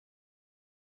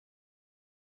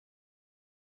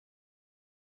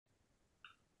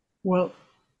Well,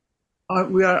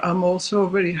 I'm also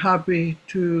very happy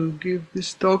to give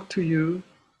this talk to you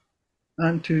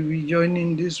and to be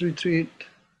joining this retreat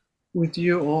with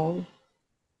you all.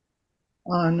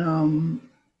 And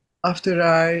after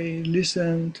I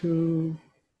listened to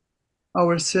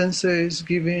our senseis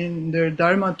giving their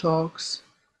Dharma talks,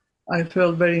 I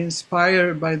felt very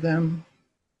inspired by them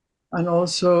and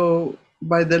also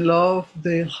by the love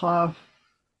they have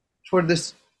for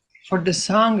this, for the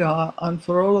Sangha and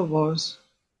for all of us.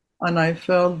 And I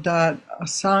felt that a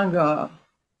Sangha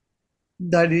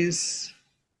that is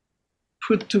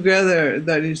put together,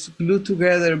 that is glued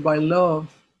together by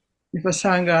love, is a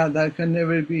Sangha that can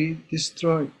never be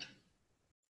destroyed.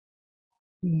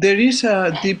 There is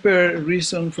a deeper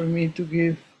reason for me to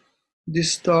give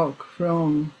this talk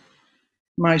from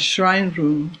my shrine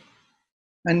room,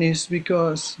 and it's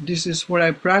because this is where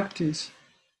I practice,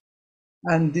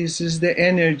 and this is the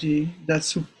energy that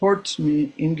supports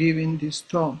me in giving this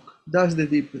talk. That's the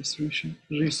deepest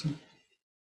reason.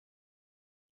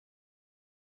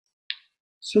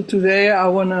 So today I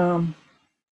want to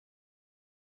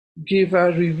give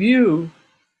a review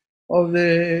of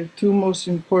the two most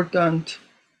important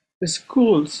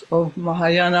schools of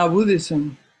Mahayana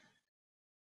Buddhism.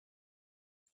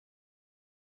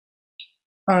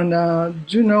 And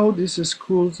you know these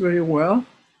schools very well,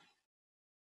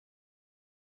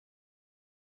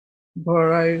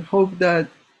 but I hope that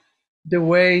the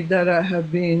way that I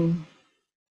have been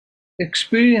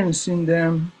experiencing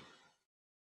them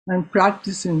and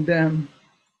practicing them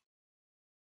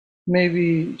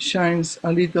maybe shines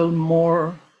a little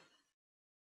more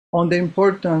on the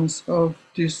importance of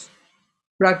this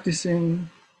practicing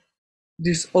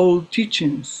these old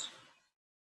teachings.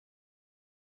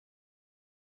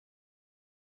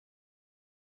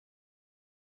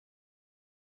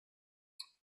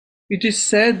 It is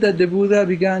said that the Buddha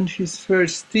began his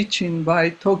first teaching by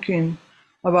talking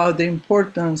about the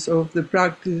importance of the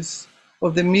practice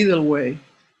of the middle way.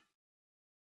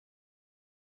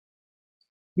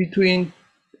 Between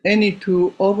any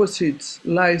two opposites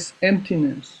lies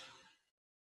emptiness,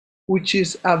 which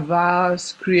is a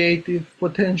vast creative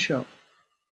potential.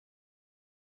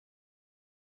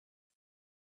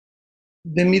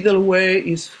 The middle way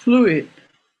is fluid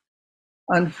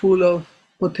and full of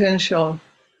potential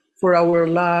for our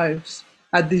lives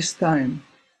at this time,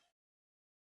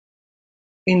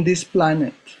 in this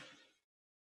planet,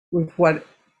 with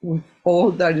all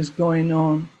that is going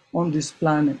on this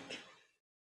planet.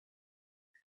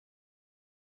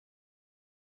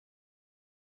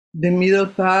 The middle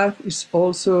path is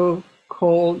also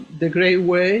called the Great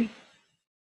Way,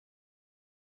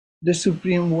 the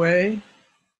Supreme Way,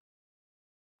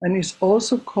 and is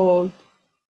also called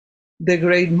the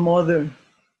Great Mother,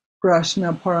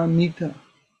 Prajnaparamita.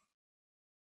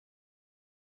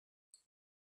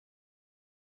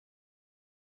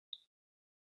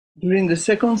 During the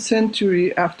 2nd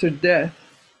century after death,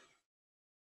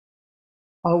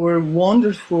 our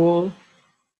wonderful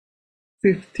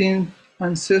 15th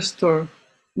ancestor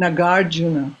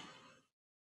Nagarjuna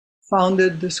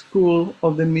founded the school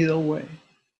of the Middle Way.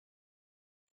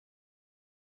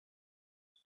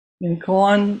 In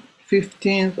Koan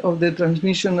 15th of the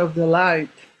Transmission of the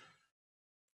Light,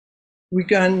 we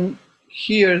can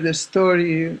hear the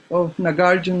story of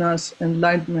Nagarjuna's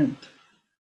enlightenment.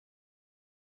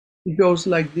 It goes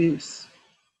like this.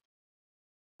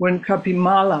 When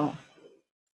Kapimala,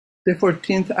 the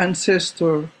 14th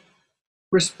ancestor,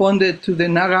 responded to the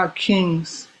Naga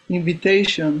king's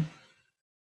invitation,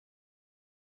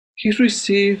 he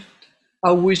received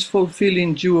a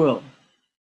wish-fulfilling jewel.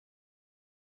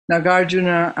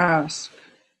 Nagarjuna asked,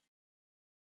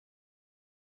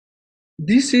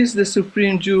 "This is the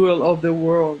supreme jewel of the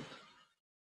world.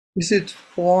 Is it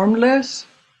formless,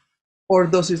 or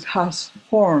does it have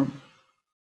form?"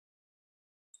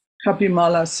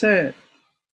 Kapimala said,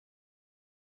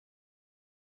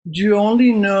 "You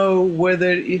only know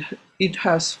whether it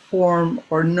has form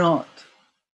or not.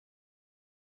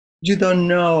 You don't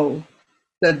know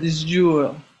that this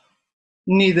jewel,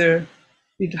 neither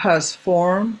it has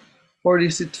form or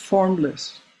is it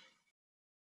formless."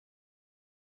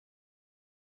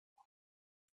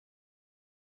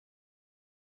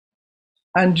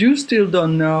 And you still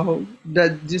don't know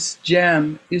that this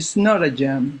gem is not a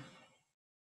gem.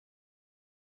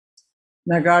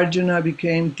 Nagarjuna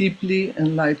became deeply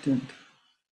enlightened.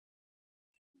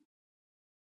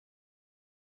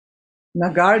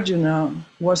 Nagarjuna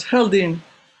was holding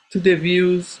to the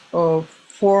views of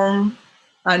form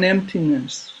and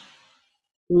emptiness,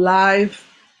 life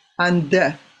and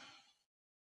death,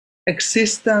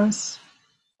 existence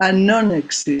and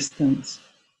non-existence.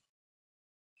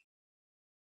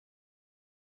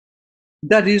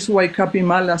 That is why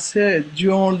Kapimala said,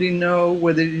 you only know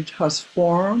whether it has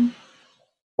form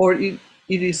or it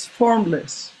is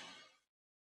formless.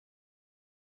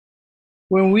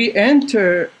 When we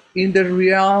enter in the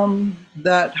realm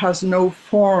that has no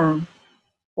form,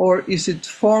 or is it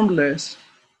formless,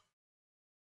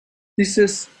 this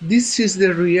is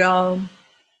the realm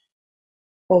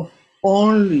of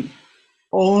only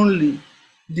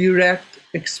direct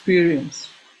experience,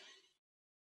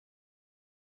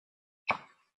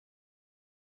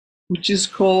 which is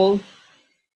called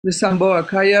the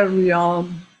Sambhogakaya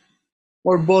realm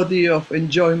or body of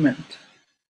enjoyment.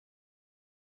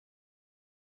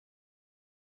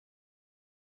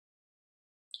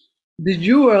 The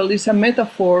jewel is a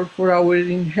metaphor for our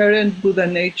inherent Buddha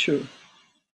nature,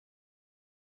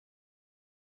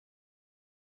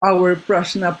 our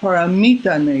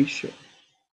Prajnaparamita nature,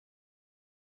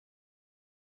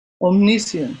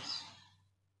 omniscience,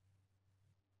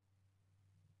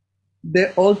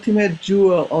 the ultimate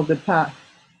jewel of the path.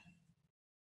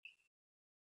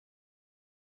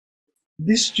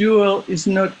 This jewel is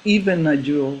not even a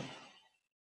jewel.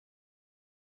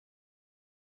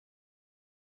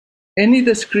 Any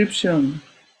description,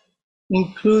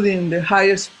 including the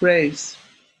highest praise,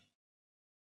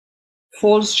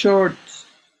 falls short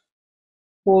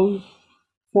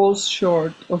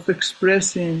of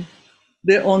expressing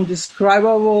the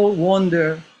undescribable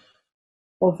wonder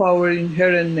of our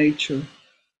inherent nature.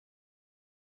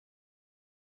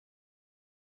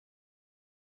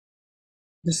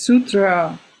 The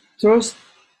sutra, Trust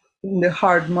in the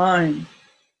Heart Mind,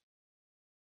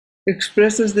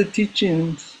 expresses the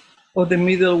teachings of the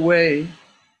middle way,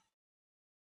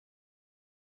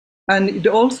 and it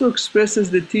also expresses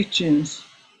the teachings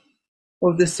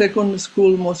of the second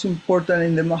school most important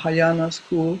in the Mahayana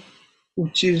school,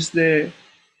 which is the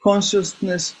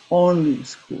consciousness only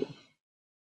school.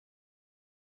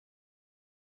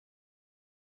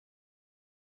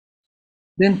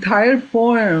 The entire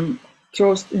poem,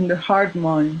 Trust in the Heart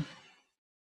Mind,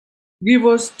 gives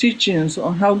us teachings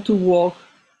on how to walk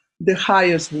the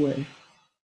highest way,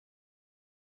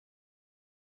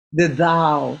 the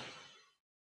Tao.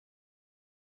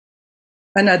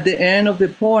 And at the end of the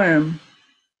poem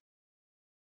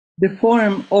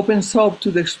opens up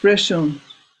to the expression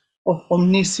of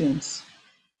omniscience.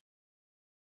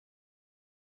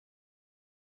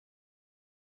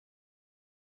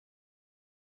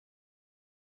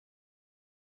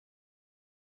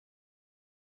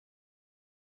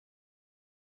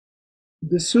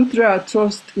 The Sutra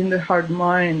Trust in the Heart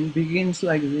Mind begins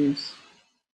like this.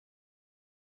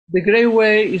 The Great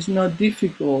Way is not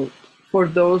difficult for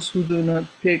those who do not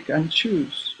pick and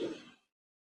choose.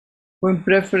 When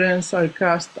preferences are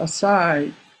cast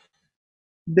aside,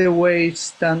 the way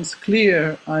stands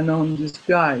clear and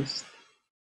undisguised.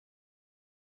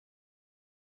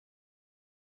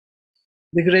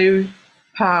 The Great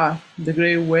Path, the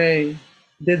Great Way,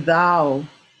 the Tao,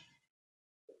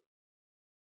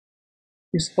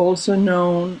 is also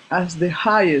known as the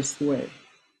highest way,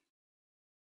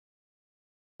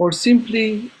 or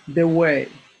simply the way,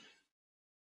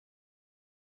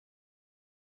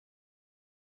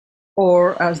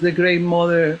 or as the Great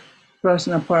Mother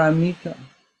Prajnaparamita,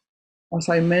 as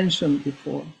I mentioned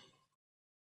before.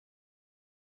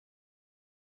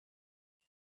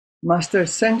 Master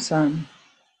Sengsan,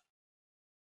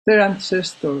 third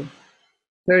ancestor,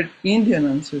 third Indian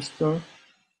ancestor,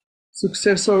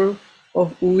 successor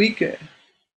of Uike,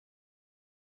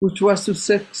 which was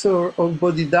successor of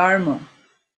Bodhidharma,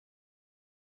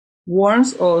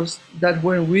 warns us that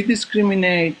when we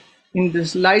discriminate in the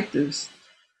slightest,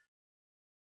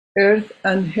 earth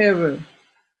and heaven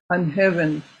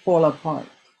fall apart.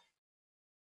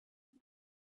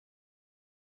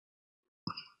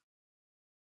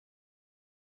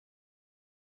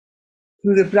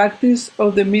 Through the practice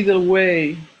of the middle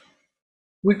way,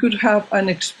 we could have an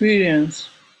experience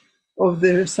of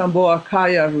the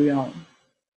Sambhogakaya realm,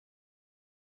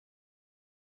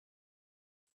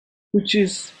 which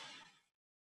is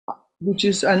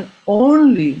an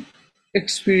only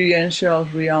experiential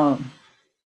realm.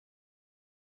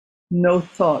 No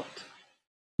thought,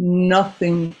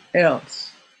 nothing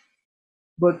else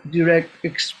but direct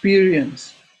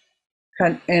experience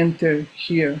can enter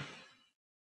here.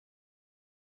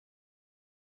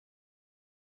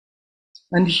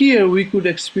 And here we could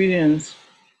experience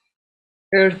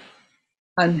earth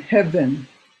and heaven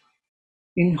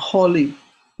in holy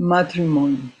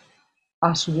matrimony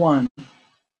as one,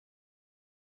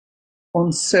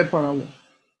 inseparable.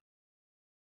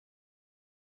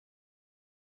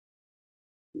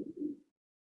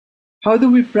 How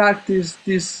do we practice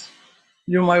this,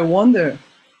 you might wonder?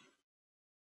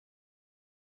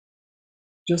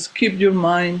 Just keep your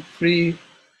mind free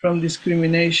from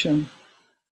discrimination.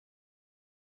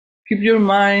 Keep your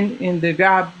mind in the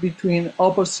gap between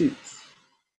opposites,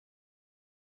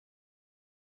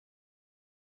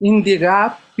 in the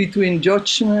gap between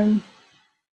judgment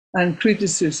and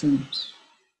criticisms.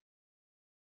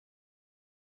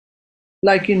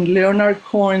 Like in Leonard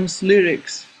Cohen's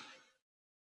lyrics,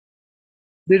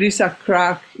 there is a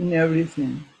crack in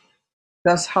everything.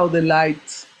 That's how the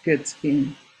light gets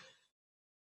in.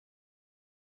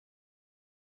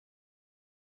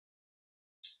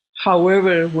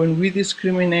 However, when we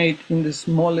discriminate in the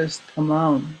smallest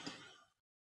amount,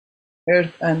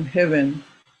 earth and heaven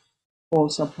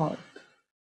falls apart.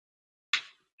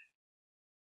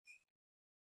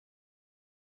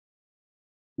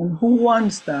 And who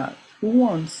wants that? Who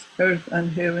wants earth and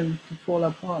heaven to fall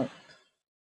apart?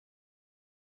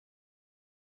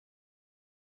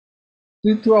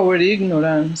 Due to our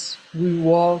ignorance, we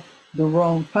walk the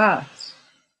wrong path.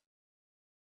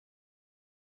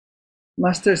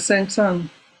 Master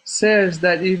Sengsan says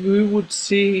that if we would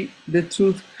see the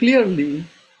truth clearly,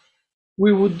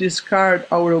 we would discard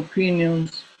our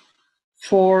opinions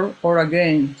for or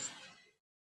against.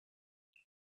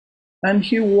 And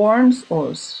he warns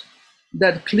us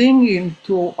that clinging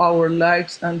to our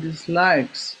likes and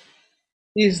dislikes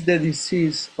is the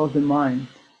disease of the mind.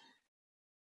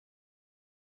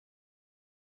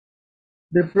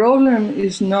 The problem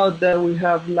is not that we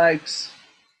have likes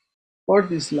or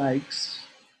dislikes.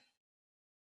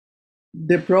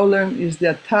 The problem is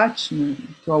the attachment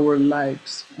to our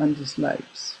likes and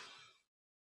dislikes.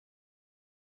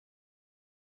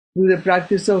 Through the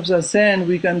practice of Zazen,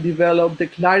 we can develop the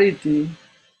clarity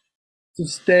to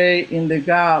stay in the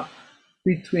gap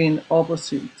between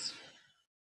opposites.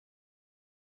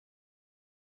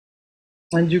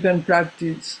 And you can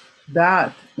practice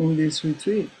that in this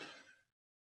retreat.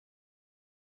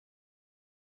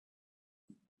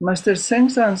 Master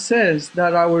Sengsan says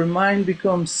that our mind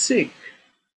becomes sick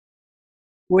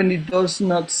when it does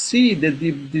not see the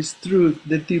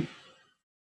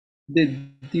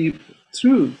deep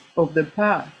truth of the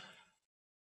path,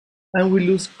 and we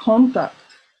lose contact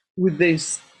with the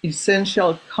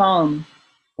essential calm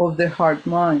of the heart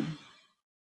mind.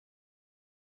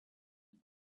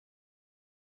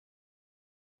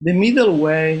 The middle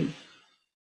way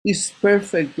is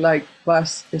perfect, like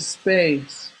vast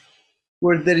space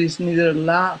where there is neither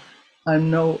lack and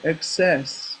no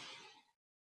excess.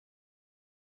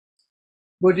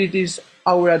 But it is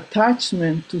our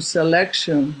attachment to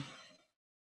selection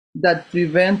that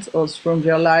prevents us from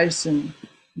realizing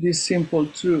this simple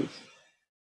truth.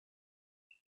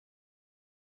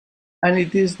 And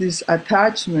it is this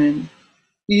attachment,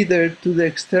 either to the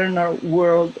external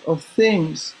world of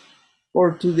things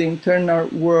or to the internal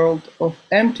world of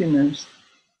emptiness,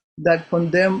 that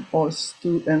condemn us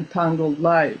to entangled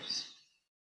lives.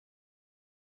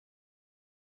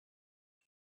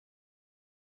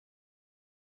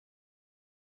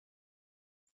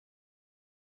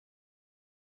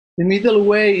 The middle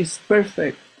way is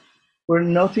perfect, where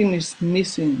nothing is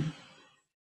missing,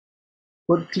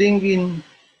 but clinging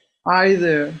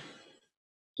either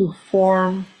to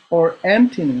form or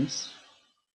emptiness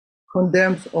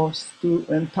condemns us to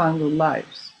entangled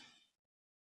lives.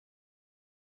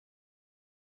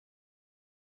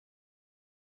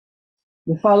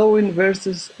 The following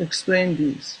verses explain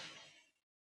this.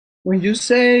 When you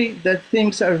say that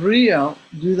things are real,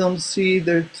 you don't see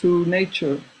their true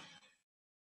nature.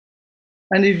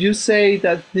 And if you say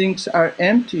that things are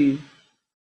empty,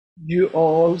 you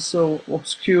also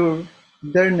obscure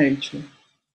their nature.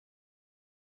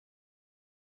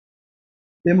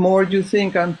 The more you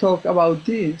think and talk about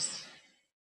this,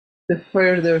 the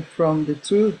further from the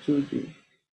truth you'll be.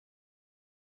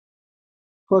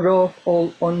 Cut off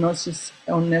all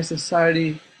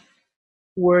unnecessary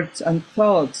words and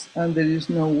thoughts, and there is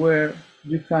nowhere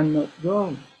you cannot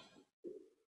go.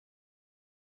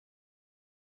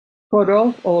 Cut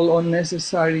off all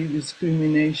unnecessary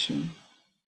discrimination,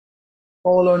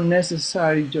 all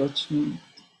unnecessary judgment,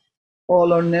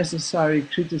 all unnecessary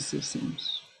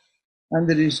criticisms, and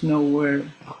there is nowhere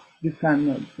you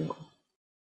cannot go.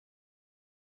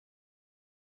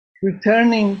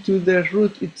 Returning to the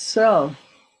root itself,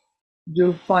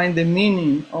 you'll find the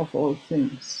meaning of all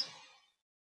things.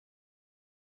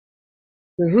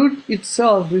 The root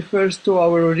itself refers to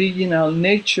our original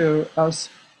nature as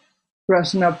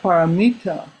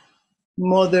Prajnaparamita,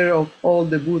 mother of all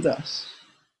the Buddhas.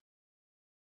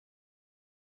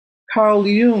 Carl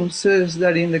Jung says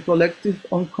that in the collective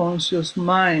unconscious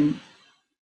mind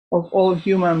of all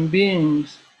human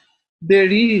beings, there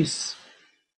is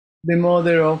the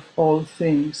mother of all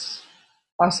things,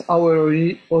 as our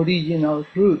original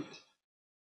root.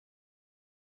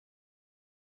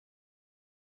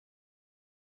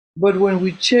 But when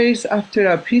we chase after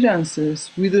appearances,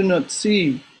 we do not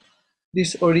see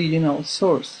this original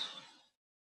source.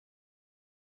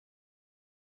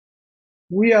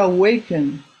 We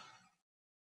awaken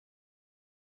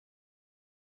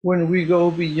when we go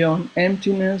beyond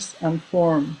emptiness and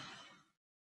form.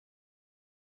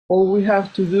 All we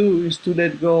have to do is to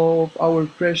let go of our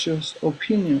precious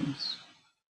opinions.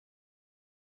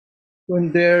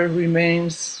 When there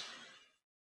remains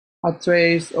a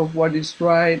trace of what is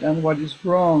right and what is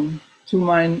wrong, to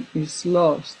mind is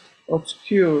lost,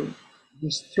 obscured,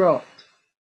 distraught.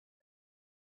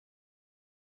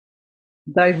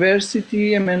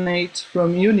 Diversity emanates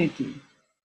from unity,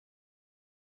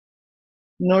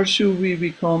 nor should we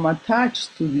become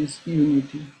attached to this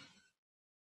unity.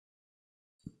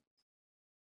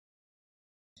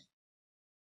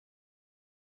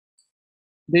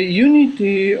 The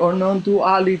unity or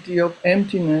non-duality of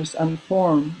emptiness and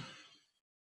form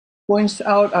points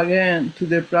out again to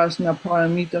the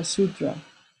Prajnaparamita Sutra.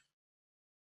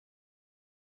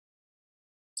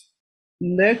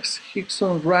 Lex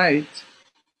Hixon Wright,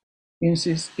 in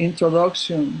his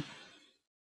introduction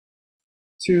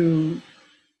to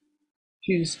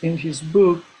in his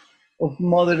book of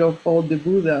Mother of All the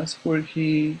Buddhas, where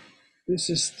he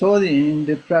is studying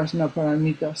the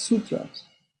Prajnaparamita Sutras.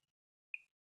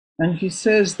 And he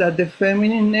says that the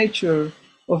feminine nature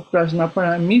of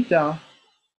Prajnaparamita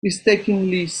is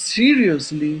taken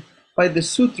seriously by the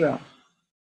sutra.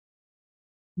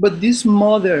 But this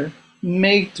mother,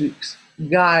 matrix,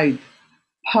 guide,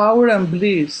 power and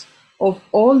bliss of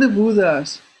all the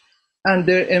Buddhas and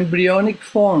their embryonic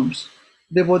forms,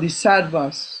 the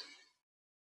Bodhisattvas,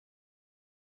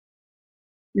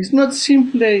 is not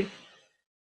simply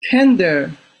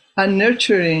tender and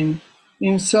nurturing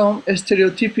in some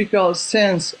stereotypical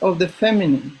sense of the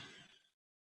feminine.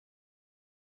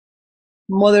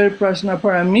 Mother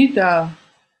Prajnaparamita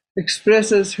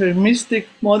expresses her mystic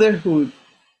motherhood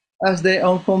as the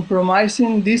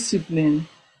uncompromising discipline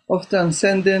of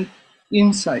transcendent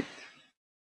insight.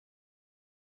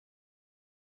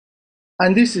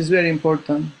 And this is very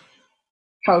important,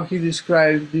 how he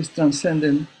describes this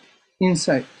transcendent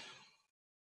insight.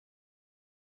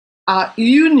 A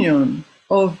union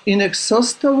of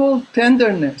inexhaustible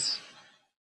tenderness,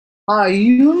 a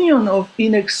union of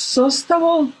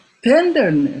inexhaustible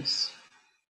tenderness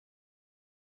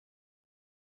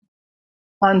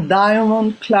and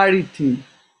diamond clarity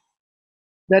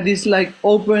that is like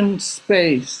open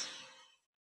space,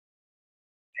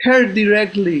 heard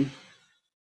directly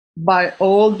by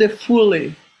all the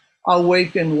fully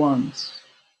awakened ones,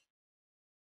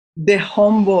 the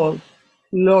humble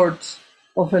lords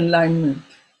of enlightenment.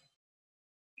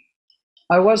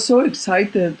 I was so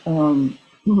excited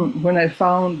when I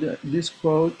found this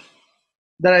quote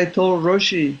that I told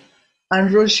Roshi,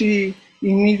 and Roshi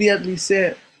immediately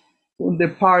said,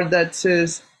 the part that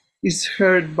says is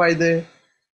heard by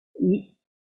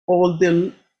all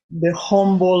the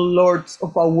humble lords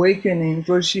of awakening.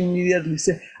 Roshi immediately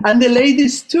said, and the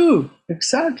ladies too,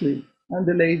 exactly, and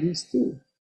the ladies too.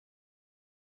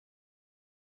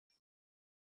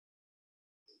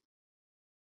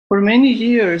 For many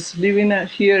years, living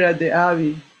here at the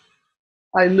Abbey,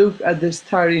 I look at the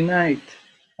starry night,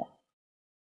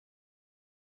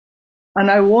 and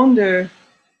I wonder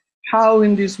how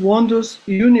in this wondrous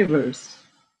universe,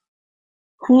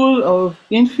 full of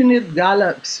infinite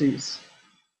galaxies,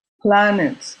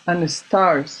 planets, and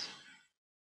stars,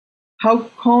 how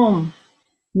come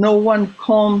no one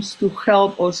comes to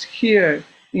help us here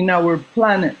in our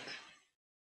planet,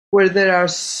 where there are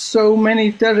so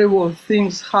many terrible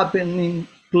things happening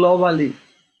globally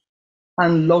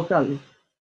and locally?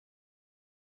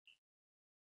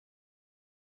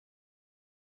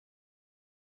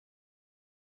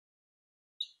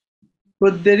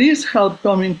 But there is help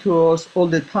coming to us all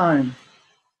the time.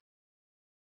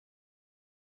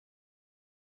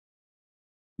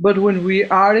 But when we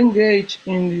are engaged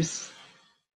in this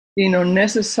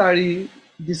unnecessary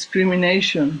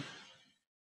discrimination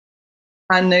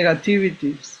and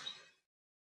negativities,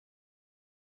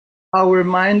 our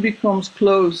mind becomes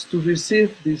closed to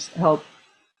receive this help.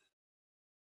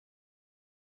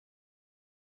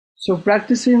 So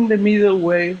practicing the middle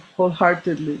way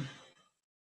wholeheartedly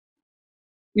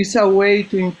is a way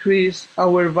to increase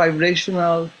our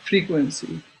vibrational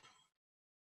frequency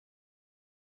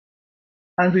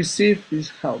and receive this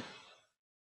help.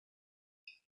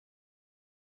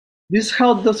 This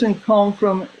help doesn't come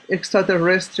from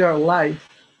extraterrestrial life.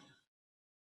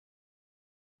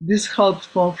 These helps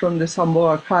come from the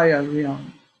Sambhogakaya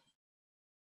realm,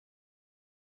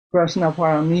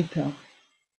 Prajnaparamita,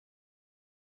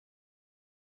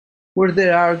 where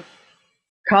there are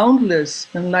countless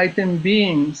enlightened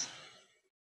beings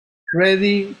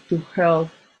ready to help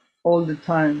all the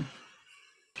time.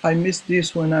 I missed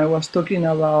this when I was talking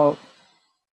about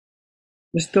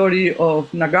the story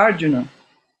of Nagarjuna.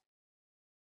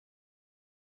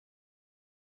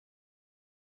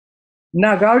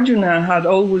 Nagarjuna had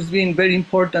always been very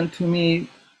important to me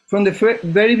from the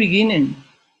very beginning.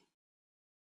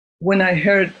 When I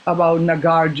heard about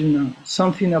Nagarjuna,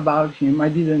 something about him I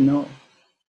didn't know.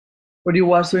 But it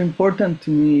was so important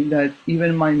to me that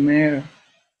even my mare,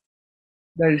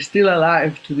 that is still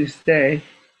alive to this day,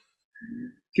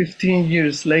 15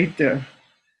 years later,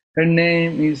 her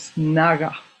name is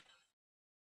Naga.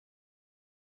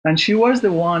 And she was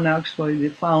the one actually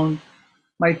that found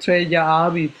Maitreya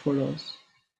Abid for us.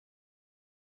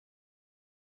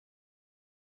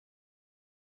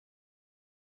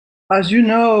 As you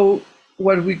know,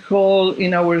 what we call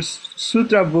in our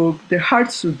sutra book the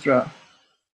Heart Sutra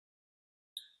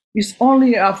is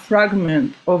only a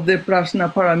fragment of the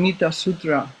Prajnaparamita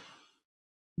Sutra,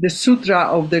 the Sutra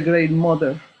of the Great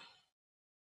Mother,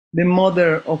 the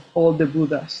mother of all the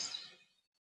Buddhas.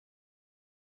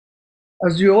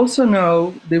 As you also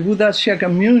know, the Buddha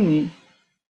Shakyamuni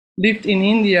lived in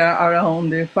India around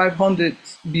the 500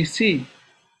 BC.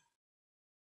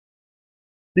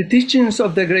 The teachings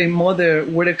of the Great Mother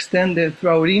were extended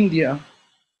throughout India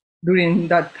during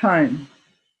that time.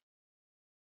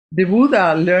 The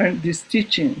Buddha learned these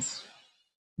teachings,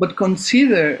 but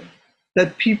considered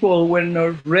that people were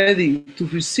not ready to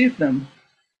receive them.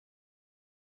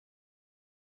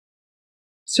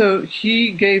 So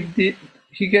he gave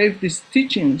these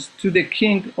teachings to the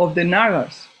king of the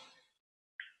Nagas,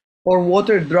 or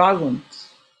water dragons,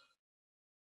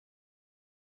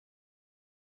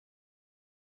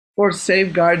 for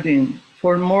safeguarding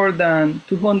for more than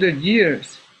 200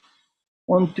 years,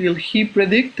 until he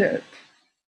predicted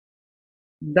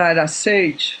that a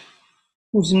sage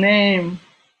whose name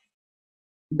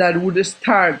that would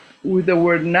start with the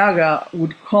word Naga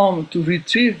would come to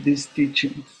retrieve these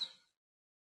teachings.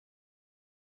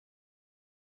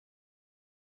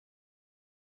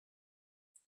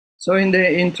 So in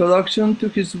the introduction to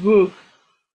his book,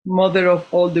 Mother of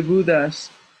All the Buddhas,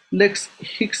 Lex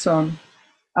Hixon,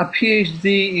 a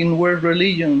PhD in world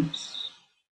religions,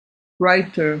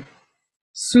 writer,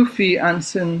 Sufi and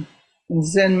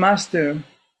Zen master,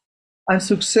 and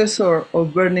successor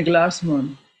of Bernie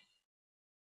Glassman,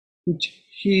 which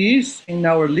he is in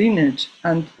our lineage,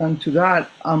 and to that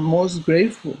I'm most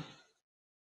grateful.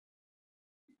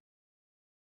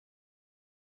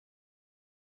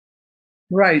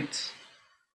 Right.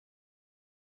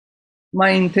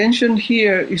 My intention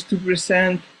here is to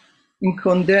present in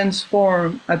condensed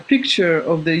form a picture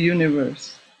of the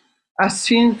universe, as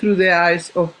seen through the eyes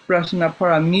of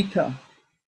Prajnaparamita,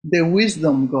 the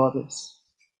wisdom goddess.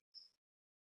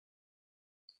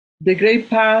 The great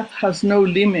path has no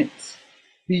limits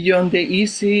beyond the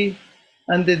easy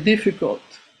and the difficult.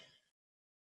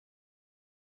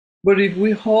 But if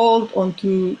we hold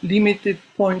onto limited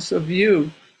points of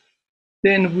view,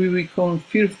 then we become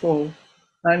fearful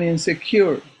and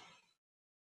insecure.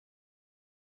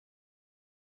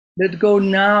 Let go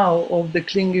now of the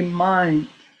clinging mind,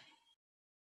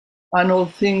 and all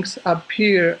things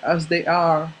appear as they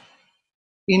are.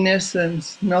 In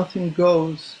essence, nothing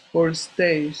goes or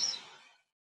stays.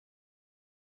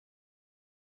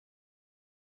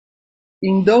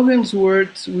 In Dogen's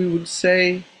words, we would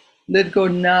say, let go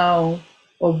now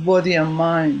of body and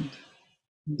mind.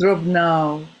 Drop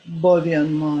now body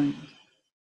and mind.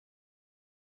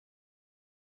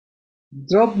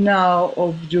 Drop now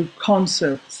of your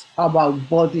concepts about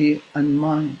body and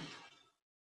mind.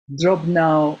 Drop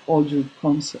now all your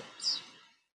concepts.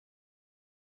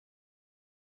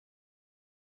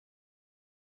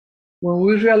 When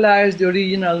we realize the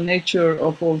original nature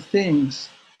of all things,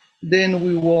 then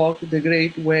we walk the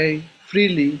great way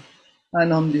freely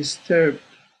and undisturbed.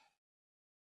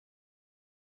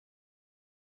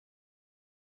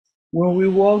 When we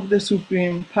walk the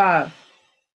supreme path,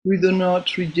 we do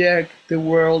not reject the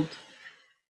world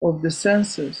of the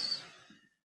senses,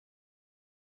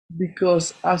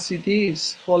 because as it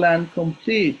is whole and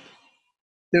complete,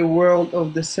 the world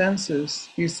of the senses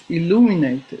is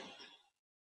illuminated.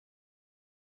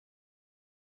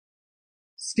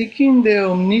 Seeking the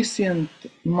omniscient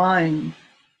mind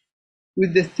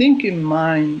with the thinking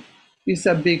mind is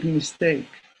a big mistake.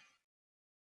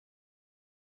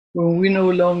 When we no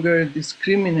longer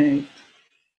discriminate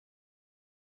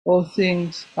All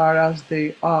things are as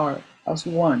they are, as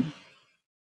one.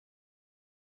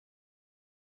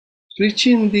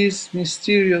 Reaching this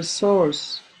mysterious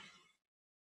source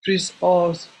frees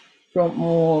us from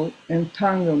all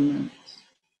entanglements.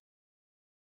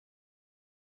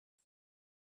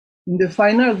 In the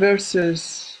final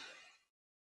verses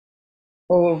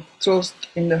of Trust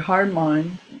in the Heart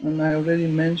Mind, and I already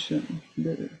mentioned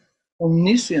the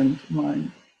omniscient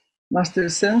mind, Master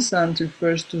Sensant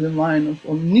refers to the mind of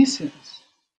omniscience.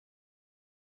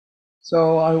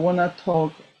 So I want to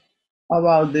talk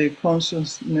about the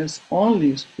consciousness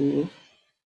only school,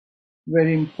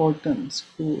 very important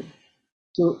school,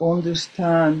 to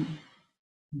understand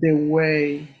the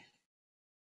way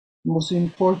most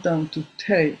important to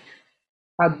take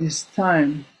at this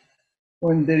time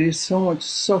when there is so much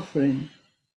suffering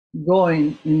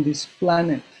going in this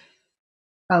planet,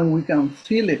 and we can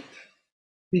feel it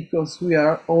because we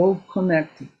are all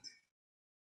connected.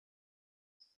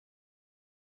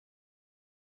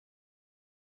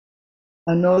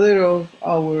 Another of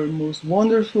our most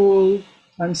wonderful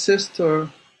ancestors,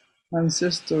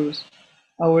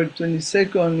 our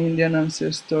 22nd Indian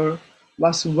ancestor,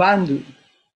 Vasubandhu,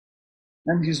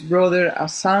 and his brother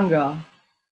Asanga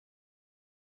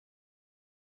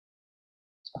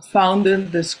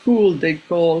founded the school they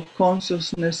call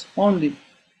Consciousness Only.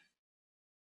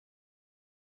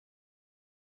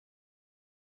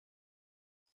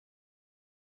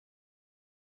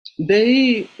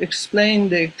 They explain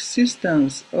the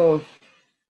existence of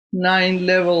 9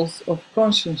 levels of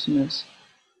consciousness.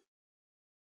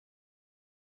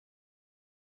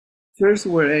 First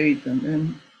were 8, and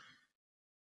then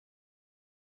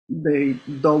they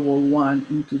double 1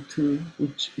 into 2,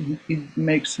 which it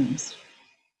makes sense.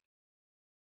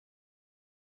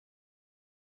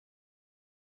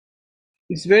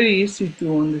 It's very easy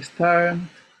to understand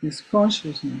this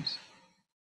consciousness.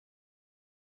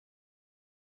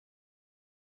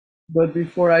 But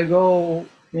before I go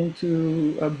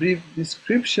into a brief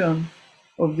description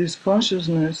of this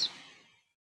consciousness,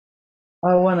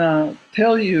 I want to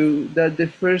tell you that the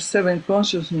first 7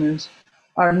 consciousnesses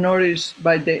are nourished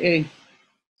by the 8th,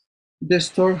 the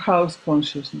storehouse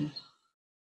consciousness.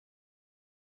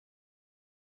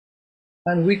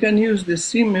 And we can use the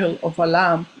simile of a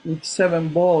lamp with 7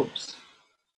 bulbs.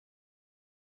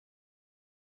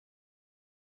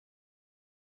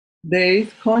 The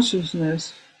 8th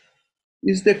consciousness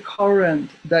is the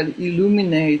current that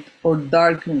illuminates or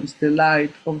darkens the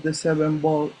light of the 7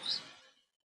 bulbs,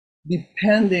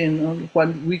 depending on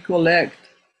what we collect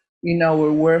in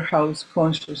our warehouse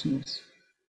consciousness.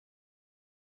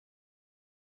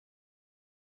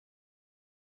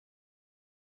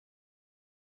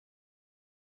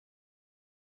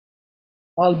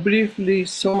 I'll briefly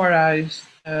summarize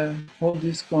all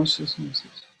these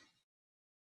consciousnesses.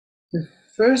 The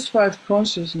first 5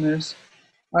 consciousnesses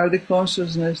are the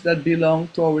consciousness that belong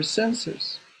to our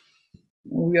senses.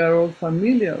 We are all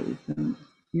familiar with them.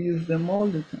 We use them all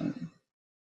the time.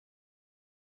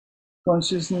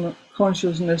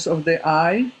 Consciousness of the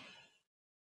eye,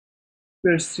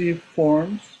 perceive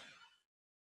forms.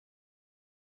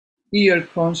 Ear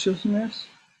consciousness,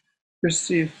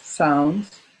 perceive sounds.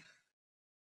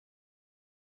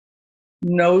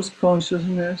 Nose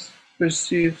consciousness,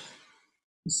 perceive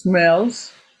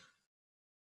smells,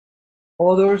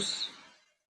 odors.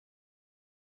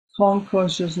 Tongue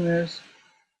consciousness,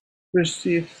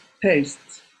 perceive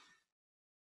tastes.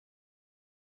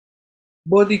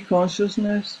 Body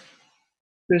consciousness,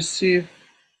 perceive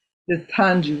the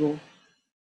tangible.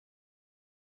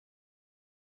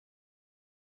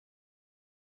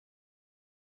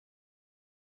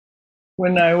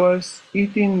 When I was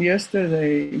eating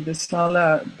yesterday the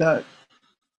salad that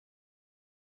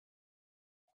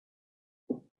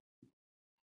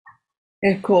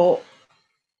Echo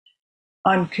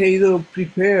and Kado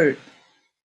prepared,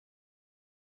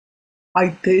 I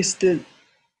tasted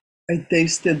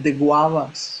the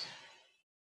guavas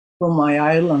from my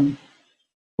island,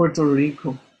 Puerto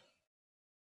Rico.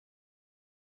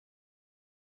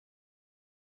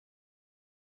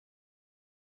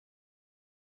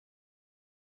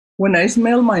 When I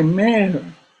smell my mare,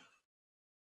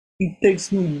 it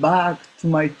takes me back to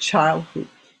my childhood.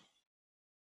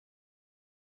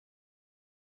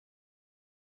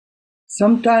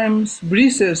 Sometimes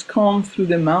breezes come through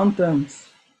the mountains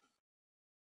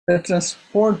that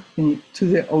transport me to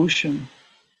the ocean.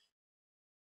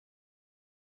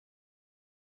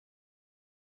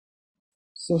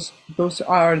 So those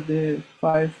are the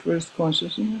 5 first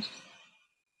consciousness,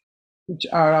 which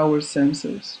are our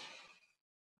senses.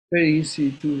 Very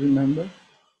easy to remember.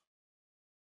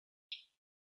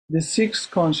 The 6th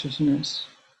consciousness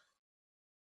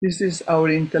This is our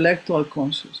intellectual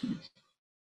consciousness.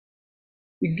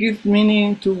 It gives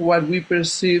meaning to what we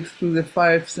perceive through the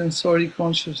five sensory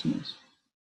consciousness.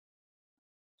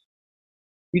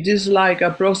 It is like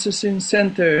a processing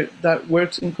center that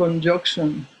works in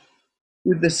conjunction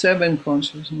with the seven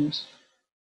consciousness.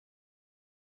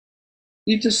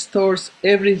 It stores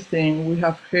everything we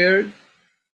have heard,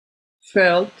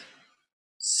 felt,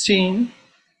 seen,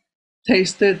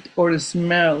 tasted, or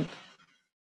smelled,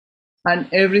 and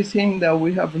everything that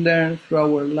we have learned through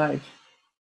our life.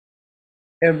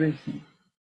 Everything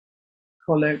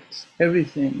collects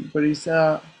everything, but it's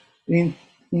a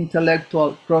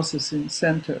intellectual processing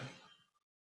center.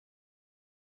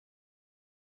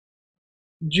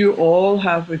 You all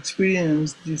have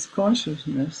experienced this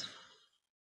consciousness,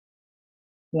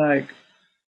 like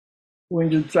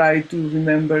when you try to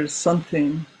remember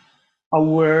something, a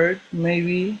word,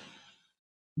 maybe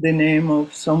the name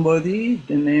of somebody,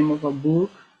 the name of a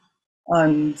book,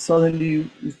 and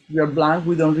suddenly we are blank,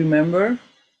 we don't remember,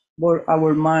 but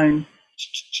our mind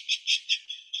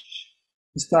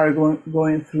start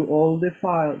going through all the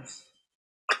files,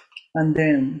 and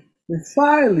then the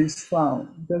file is found.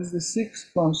 That's the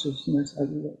sixth consciousness as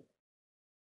well.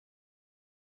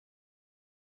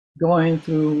 Going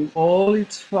through all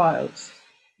its files.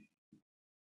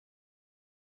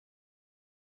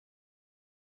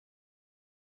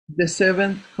 The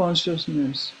seventh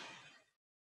consciousness,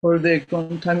 or the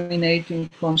contaminating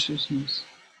consciousness.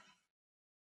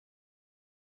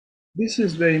 This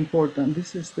is very important.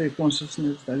 This is the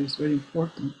consciousness that is very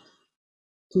important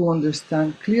to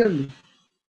understand clearly.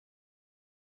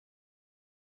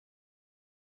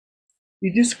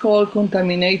 It is called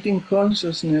contaminating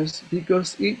consciousness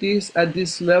because it is at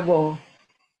this level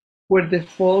where the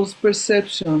false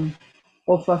perception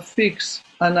of a fixed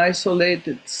and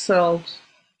isolated self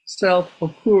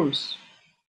occurs.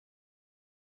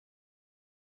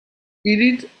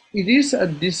 It is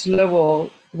at this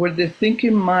level where the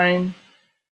thinking mind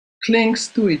clings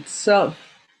to itself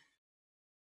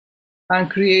and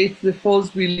creates the false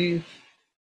belief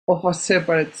of a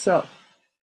separate self.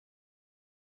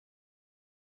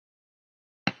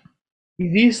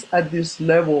 It is at this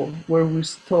level where we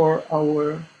store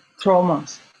our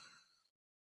traumas.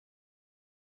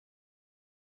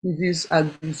 It is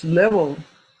at this level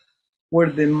where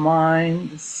the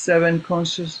mind, the seven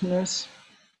consciousness,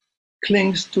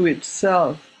 clings to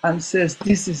itself and says,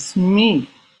 this is me.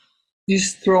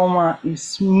 This trauma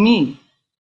is me.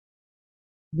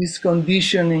 This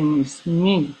conditioning is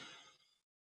me.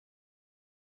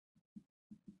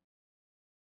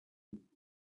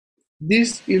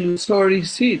 These illusory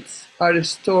seeds are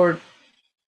stored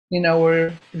in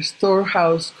our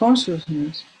storehouse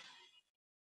consciousness,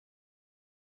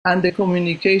 and the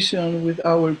communication with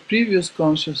our previous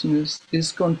consciousness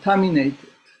is contaminated.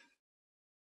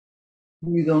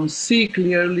 We don't see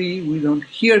clearly, we don't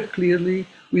hear clearly,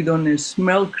 we don't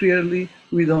smell clearly,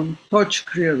 we don't touch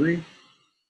clearly.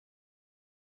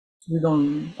 We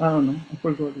don't, I don't know, I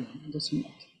forgot it, doesn't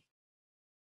matter.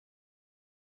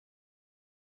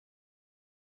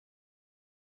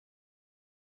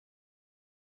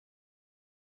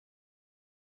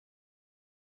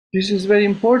 This is very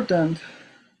important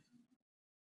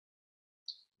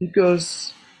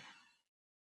because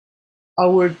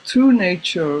our true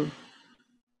nature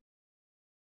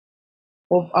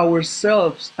of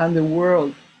ourselves and the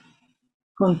world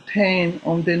contained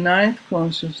on the ninth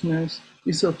consciousness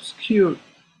is obscure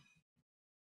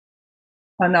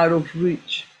and out of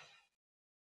reach.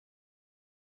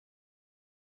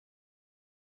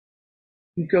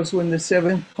 Because when the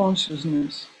seventh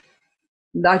consciousness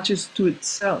latches to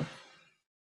itself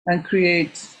and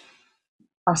creates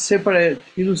a separate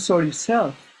illusory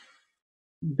self,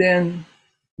 then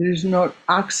there is not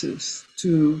access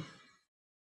to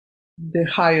the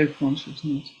higher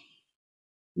consciousness.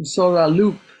 It's all a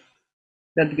loop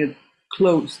that gets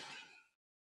closed.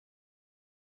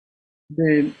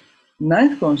 The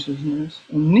ninth consciousness,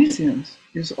 omniscience,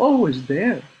 is always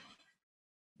there.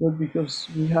 But because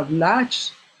we have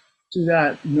latched to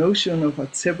that notion of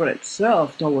a separate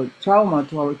self, to our trauma,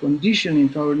 to our conditioning,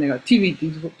 to our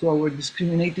negativity, to our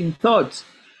discriminating thoughts,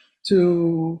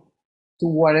 to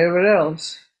whatever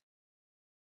else,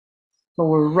 to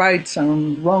our rights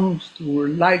and wrongs, to our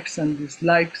likes and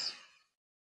dislikes.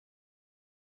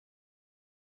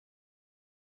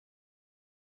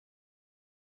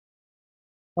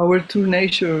 Our true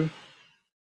nature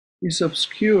is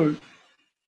obscured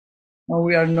and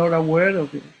we are not aware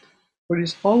of it, but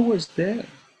it's always there.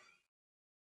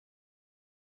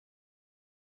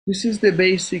 This is the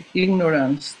basic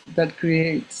ignorance that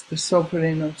creates the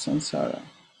suffering of samsara.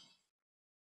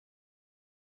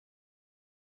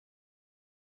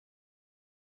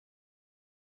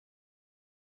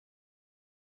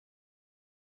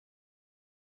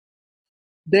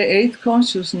 The eighth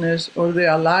consciousness, or the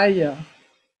alaya,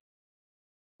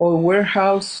 or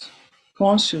warehouse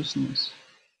consciousness,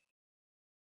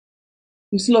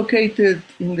 is located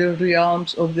in the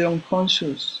realms of the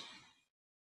unconscious,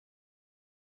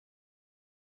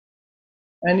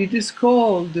 and it is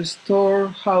called the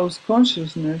storehouse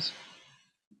consciousness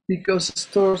because it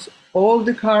stores all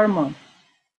the karma,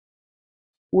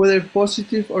 whether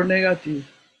positive or negative,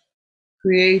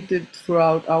 created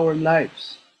throughout our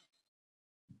lives.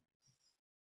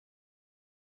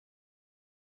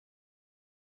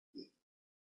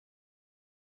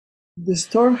 The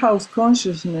storehouse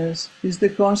consciousness is the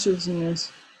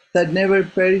consciousness that never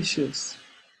perishes.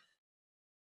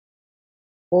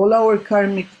 All our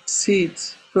karmic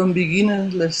seeds from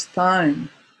beginningless time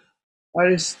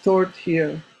are stored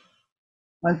here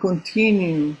and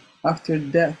continue after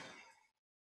death.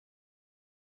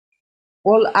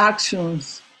 All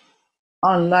actions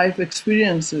and life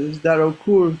experiences that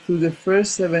occur through the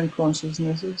first seven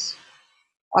consciousnesses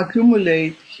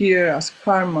accumulate here as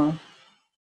karma,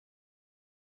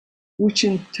 which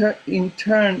in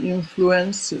turn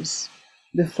influences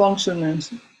the functioning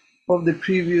of the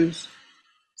previous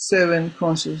seven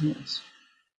consciousness.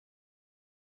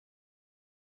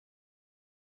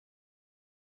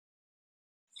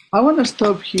 I want to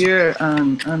stop here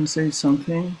and say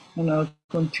something, and I'll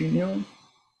continue.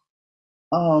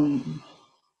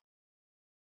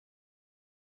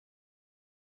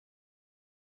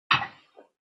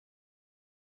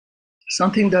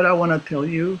 Something that I want to tell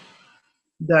you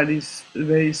that is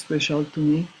very special to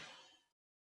me.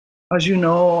 As you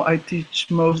know, I teach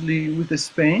mostly with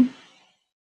Spain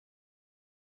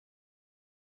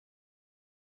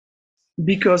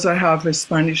because I have a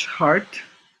Spanish heart,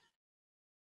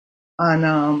 and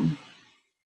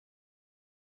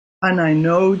I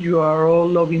know you are all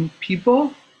loving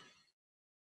people,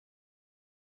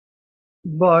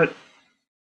 but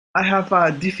I have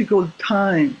a difficult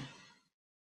time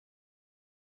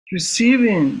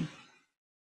receiving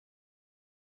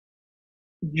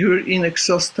your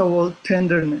inexhaustible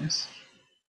tenderness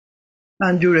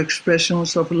and your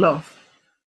expressions of love.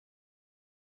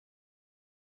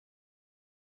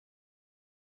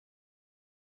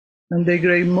 And the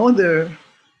Great Mother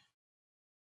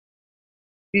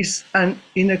is an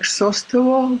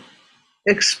inexhaustible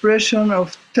expression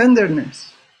of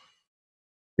tenderness.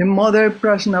 The Mother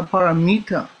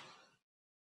Prajnaparamita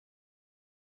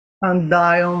and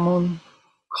diamond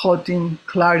cutting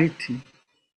clarity.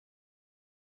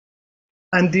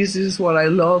 And this is what I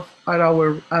love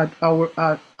about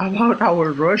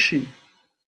our Roshi.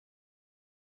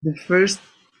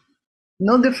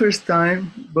 Not the first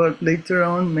time, but later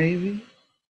on maybe,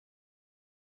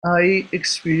 I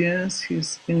experienced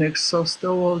his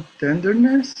inexhaustible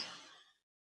tenderness,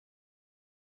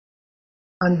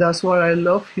 and that's why I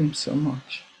love him so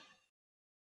much.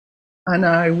 And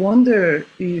I wonder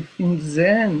if in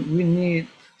Zen we need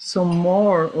some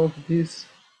more of this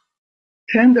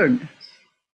tenderness.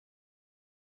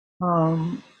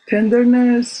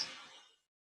 Tenderness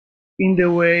in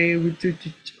the way we treat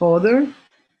each other,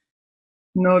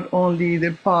 not only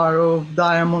the part of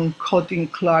diamond cutting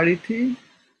clarity,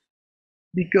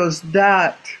 because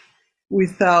that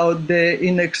without the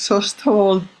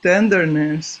inexhaustible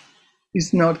tenderness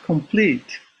is not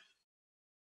complete.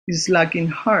 It's lacking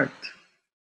heart.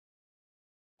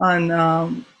 And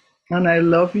I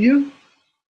love you,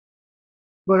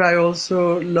 but I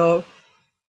also love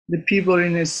the people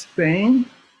in Spain.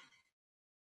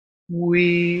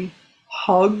 We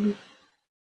hug,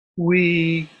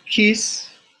 we kiss,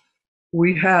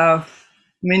 we have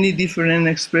many different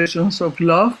expressions of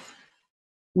love.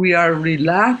 We are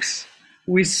relaxed,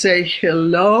 we say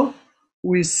hello,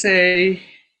 we say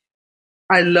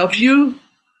I love you,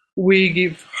 we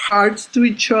give hearts to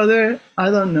each other. I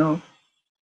don't know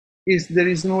if there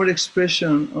is more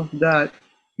expression of that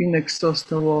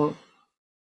inexhaustible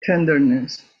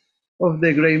tenderness of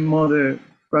the Great Mother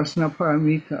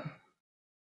Prajnaparamita,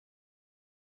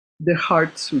 the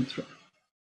Heart Sutra.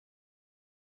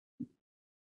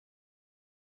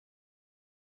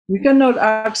 We cannot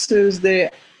access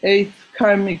the eighth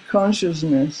karmic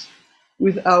consciousness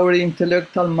with our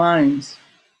intellectual minds,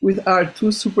 with are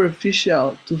too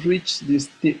superficial to reach this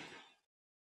deep.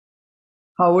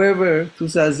 However, to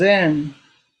Zazen,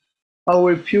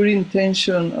 our pure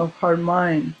intention of heart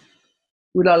mind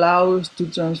will allow us to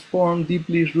transform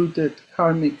deeply rooted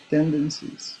karmic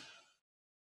tendencies.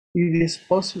 It is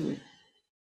possible.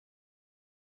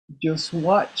 Just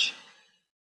watch.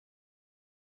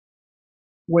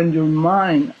 When your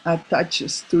mind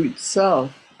attaches to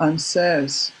itself and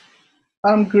says,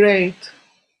 I'm great,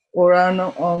 or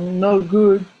I'm no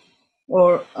good,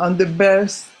 or I'm the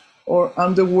best, or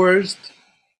I'm the worst.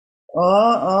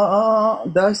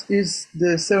 That is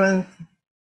the seventh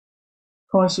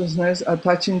consciousness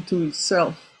attaching to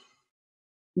itself.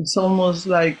 It's almost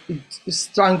like it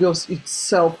strangles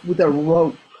itself with a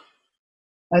rope.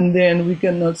 And then we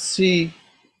cannot see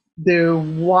the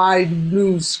wide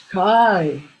blue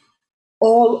sky,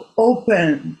 all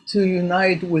open to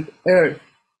unite with earth.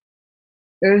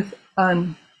 Earth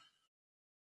and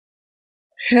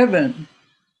heaven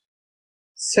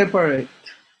separate.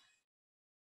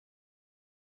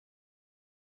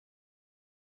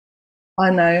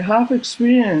 And I have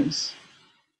experienced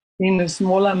in a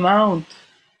small amount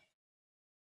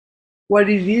what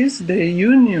it is, the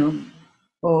union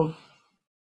of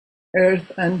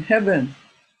earth and heaven.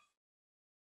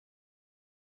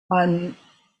 And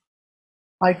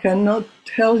I cannot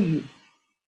tell you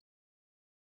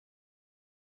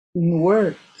in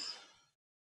words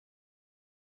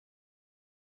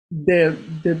the,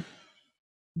 the,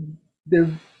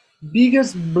 the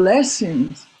biggest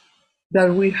blessings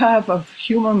that we have of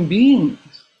human beings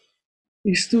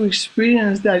is to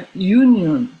experience that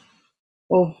union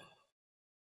of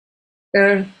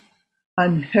earth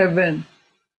and heaven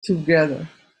together.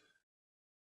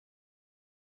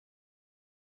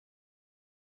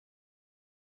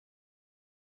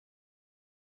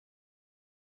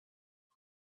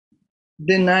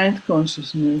 The ninth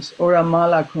consciousness, or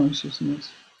Amala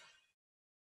consciousness.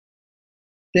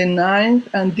 The ninth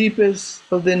and deepest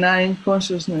of the nine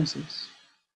consciousnesses.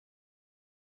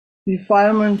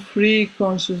 Defilement-free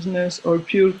consciousness or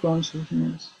pure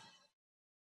consciousness.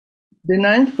 The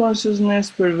ninth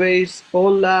consciousness pervades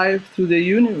all life through the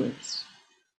universe.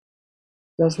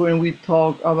 That's when we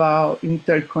talk about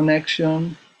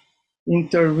interconnection,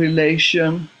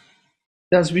 interrelation.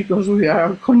 That's because we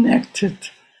are connected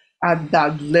at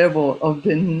that level of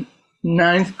the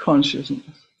ninth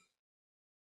consciousness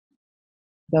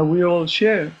that we all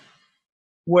share,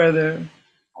 whether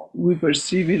we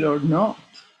perceive it or not.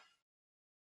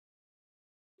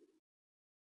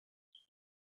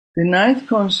 The ninth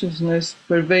consciousness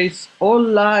pervades all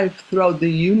life throughout the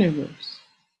universe,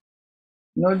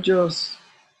 not just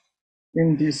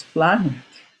in this planet,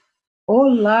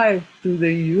 all life through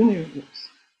the universe.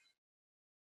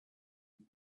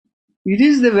 It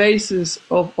is the basis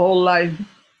of all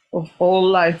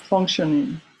life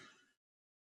functioning,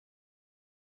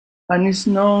 and is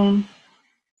known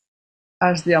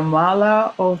as the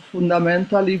Amala of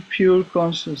fundamentally pure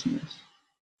consciousness,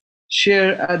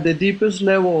 shared at the deepest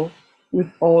level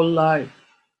with all life,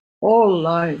 all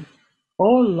life,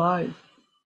 all life.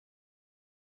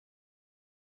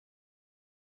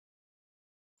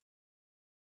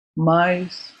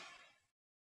 Mice,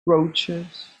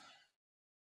 roaches,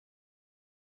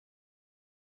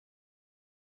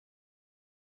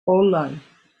 all life,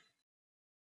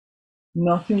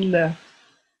 nothing left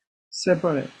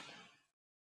separate.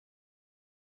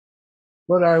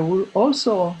 But I will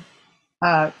also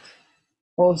add,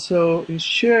 also is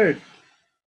shared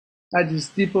at this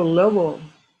deeper level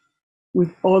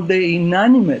with all the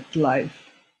inanimate life,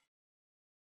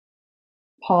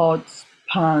 pots,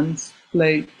 pans,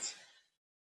 plates,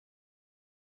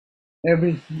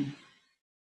 everything.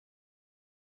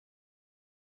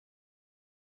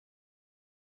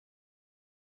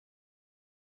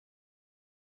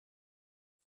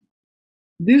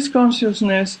 This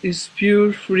consciousness is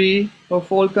pure, free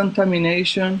of all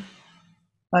contamination,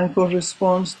 and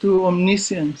corresponds to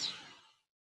omniscience.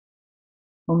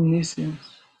 Omniscience.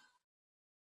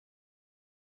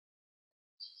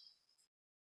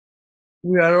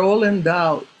 We are all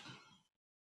endowed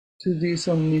to this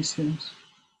omniscience.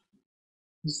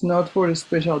 It's not for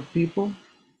special people,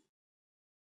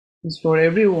 it's for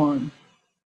everyone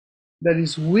that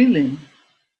is willing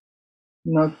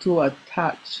not to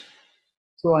attach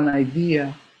to an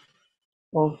idea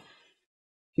of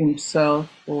himself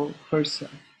or herself.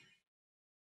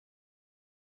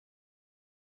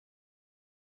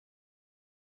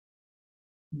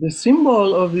 The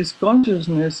symbol of this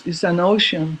consciousness is an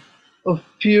ocean of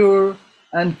pure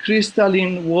and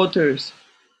crystalline waters.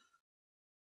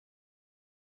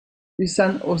 It's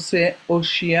an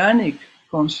oceanic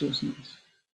consciousness.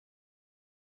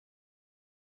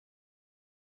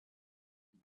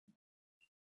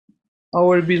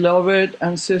 Our beloved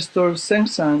ancestor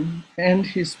Sengsan ends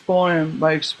his poem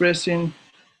by expressing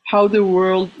how the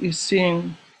world is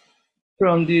seen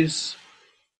from this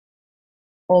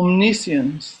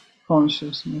omniscience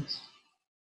consciousness.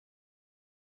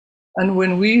 And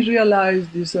when we realize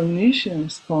this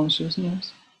omniscience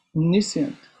consciousness,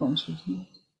 omniscient consciousness,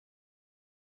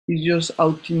 is just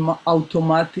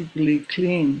automatically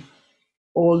clean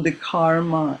all the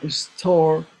karma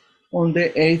stored on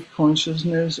the eighth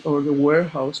consciousness or the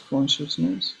warehouse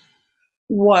consciousness.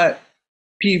 What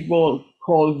people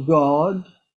call God,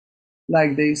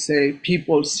 like they say,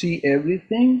 people see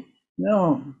everything.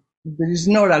 No, there is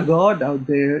not a God out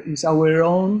there. It's our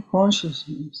own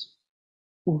consciousness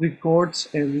who records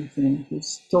everything, who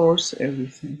stores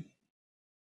everything.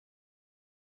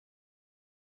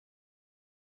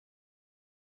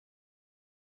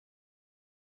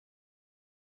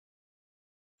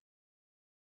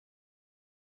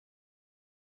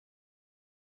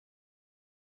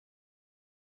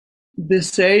 The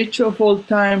sage of all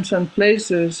times and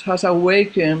places has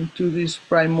awakened to this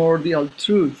primordial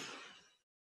truth.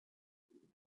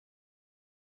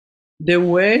 The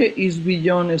way is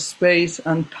beyond space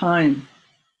and time,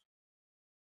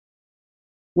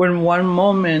 when one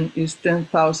moment is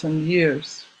 10,000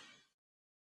 years.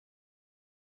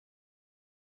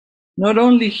 Not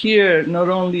only here, not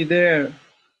only there,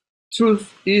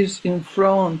 truth is in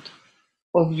front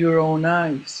of your own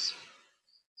eyes.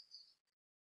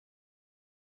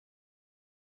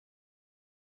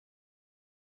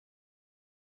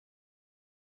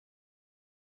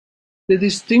 The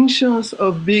distinctions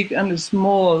of big and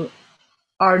small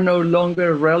are no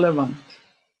longer relevant.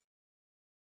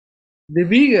 The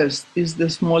biggest is the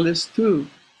smallest too.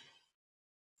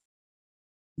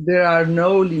 There are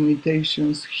no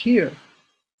limitations here.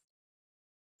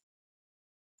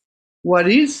 What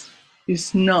is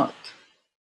not.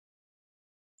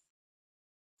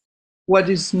 What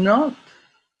is not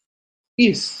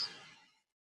is.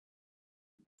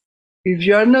 If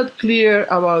you are not clear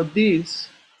about this,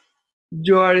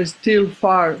 you are still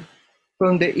far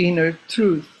from the inner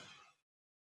truth.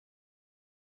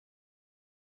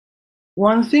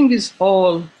 One thing is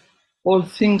all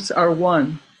things are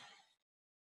one.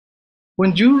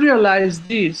 When you realize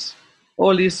this,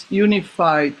 all is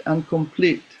unified and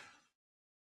complete.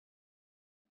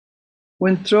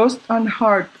 When trust and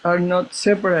heart are not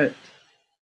separate,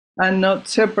 and not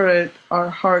separate are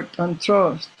heart and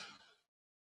trust,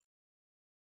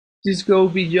 this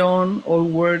goes beyond all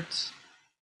words,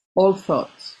 all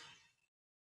thoughts.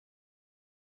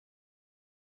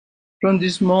 From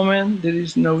this moment, there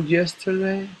is no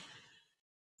yesterday,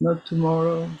 not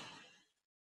tomorrow,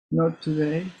 not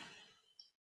today.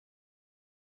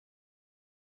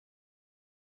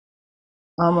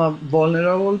 I'm a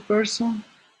vulnerable person.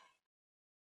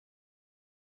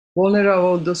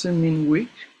 Vulnerable doesn't mean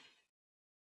weak,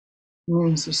 it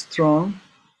means strong.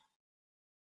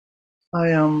 I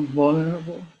am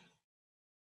vulnerable.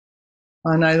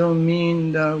 And I don't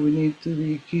mean that we need to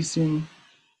be kissing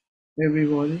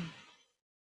everybody.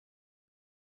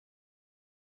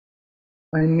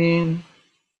 I mean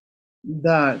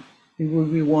that it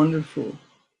would be wonderful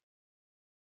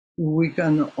if we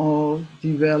can all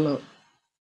develop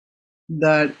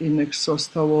that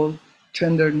inexhaustible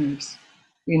tenderness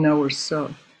in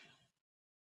ourselves.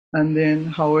 And then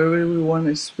however we want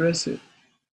to express it,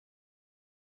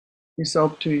 it's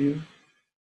up to you.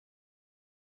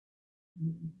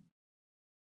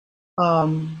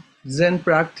 Zen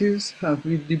practice has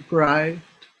been deprived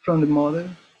from the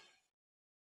mother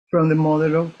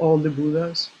of all the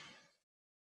Buddhas.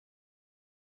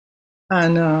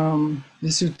 And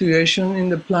the situation in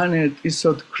the planet is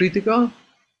so critical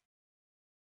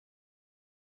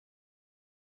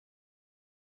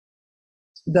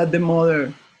that the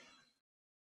mother,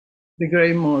 the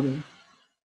great mother,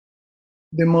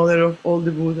 the mother of all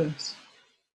the Buddhas,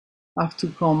 have to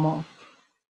come up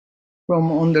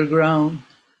from underground.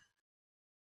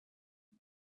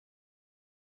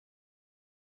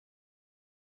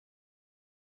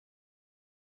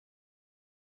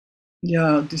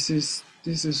 Yeah, this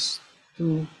is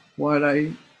to what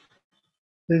I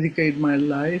dedicate my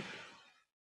life,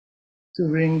 to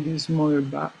bring this mother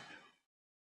back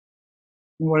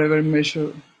in whatever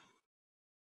measure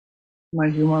my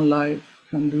human life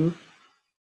can do.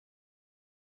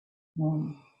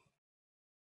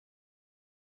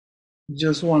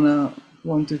 Just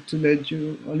wanted to let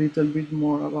you a little bit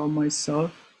more about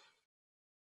myself,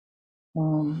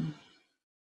 and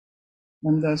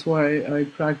that's why I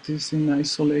practice in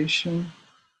isolation,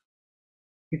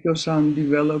 because I'm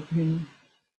developing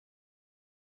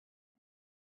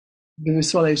the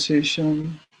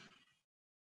visualization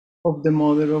of the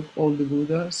mother of all the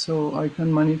Buddhas, so I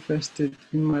can manifest it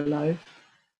in my life,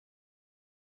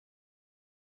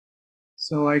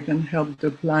 so I can help the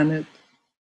planet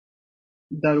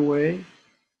that way,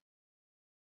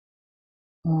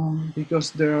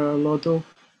 because there are a lot of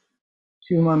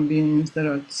human beings that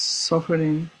are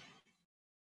suffering,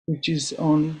 which is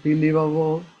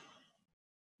unbelievable,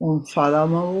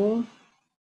 unfathomable,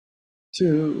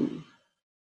 to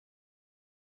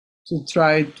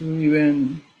try to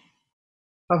even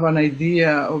have an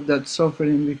idea of that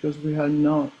suffering, because we have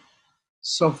not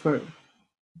suffered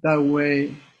that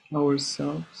way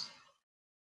ourselves.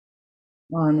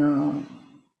 And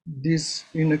this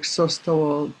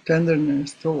inexhaustible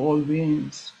tenderness to all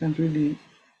beings can really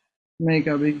make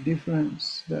a big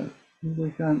difference, that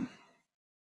we can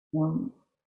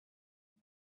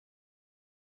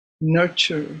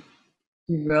nurture,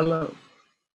 develop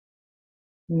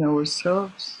in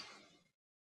ourselves.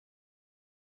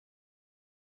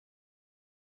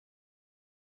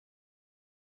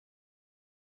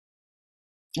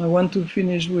 I want to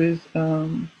finish with a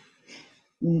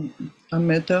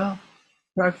metta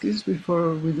practice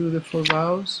before we do the 4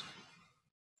 vows.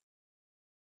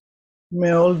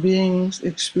 May all beings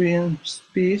experience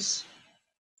peace.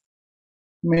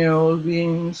 May all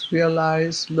beings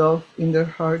realize love in their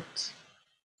hearts.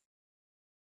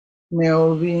 May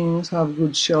all beings have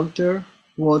good shelter,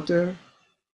 water,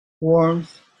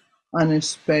 warmth, and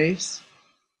space.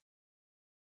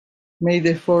 May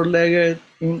the 4-legged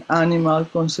in animal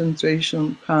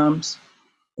concentration camps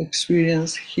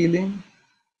experience healing.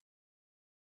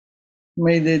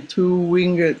 May the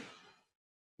 2-winged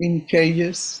in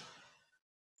cages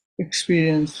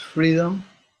experience freedom.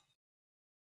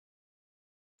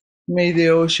 May the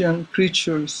ocean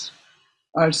creatures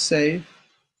are safe.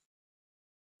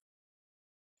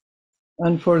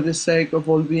 And for the sake of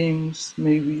all beings,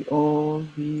 may we all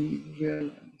be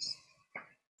realized.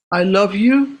 I love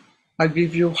you. I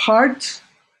give you hearts,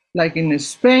 like in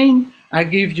Spain. I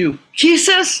give you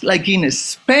kisses, like in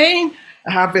Spain.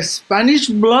 I have a Spanish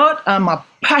blood. I'm a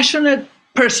passionate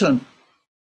person.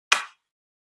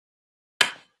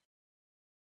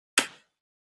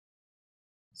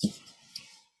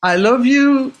 I love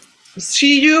you.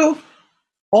 See you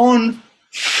on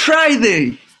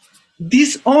Friday.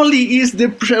 This only is the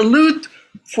prelude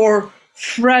for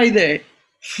Friday.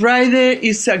 Friday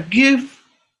is a gift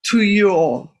to you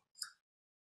all.